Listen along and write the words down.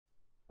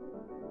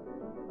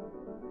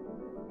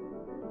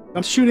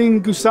I'm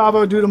shooting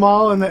Gustavo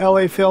Dudamel in the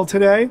LA Phil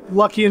today.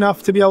 Lucky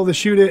enough to be able to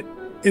shoot it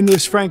in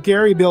this Frank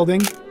Gehry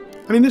building.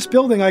 I mean, this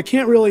building, I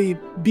can't really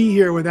be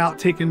here without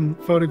taking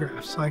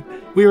photographs. Like,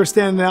 we were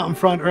standing out in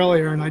front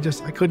earlier and I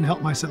couldn't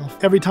help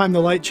myself. Every time the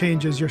light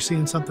changes, you're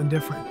seeing something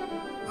different.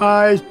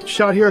 I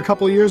shot here a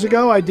couple years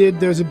ago.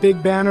 There's a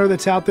big banner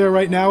that's out there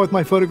right now with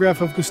my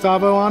photograph of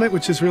Gustavo on it,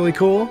 which is really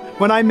cool.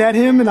 When I met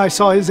him and I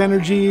saw his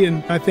energy,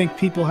 and I think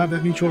people have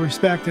that mutual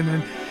respect, and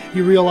then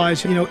you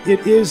realize, you know,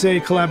 it is a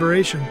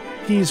collaboration.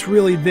 He's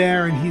really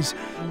there and he's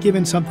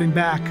given something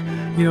back.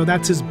 You know,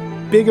 that's as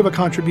big of a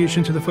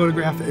contribution to the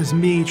photograph as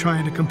me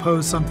trying to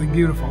compose something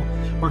beautiful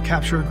or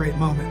capture a great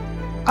moment.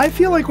 I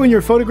feel like when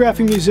you're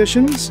photographing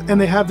musicians and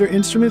they have their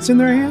instruments in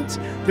their hands,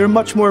 they're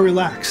much more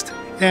relaxed.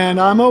 And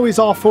I'm always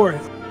all for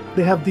it.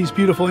 They have these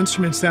beautiful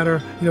instruments that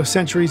are, you know,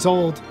 centuries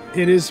old.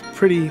 It is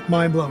pretty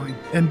mind-blowing.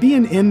 And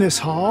being in this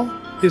hall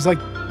is like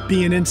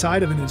being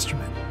inside of an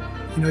instrument.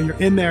 You know, you're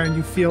in there and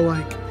you feel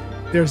like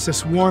there's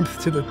this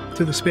warmth to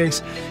the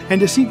space.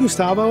 And to see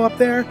Gustavo up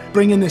there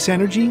bringing this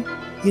energy,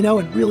 you know,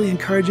 and really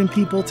encouraging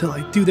people to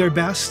like do their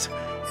best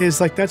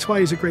is like, that's why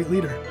he's a great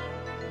leader.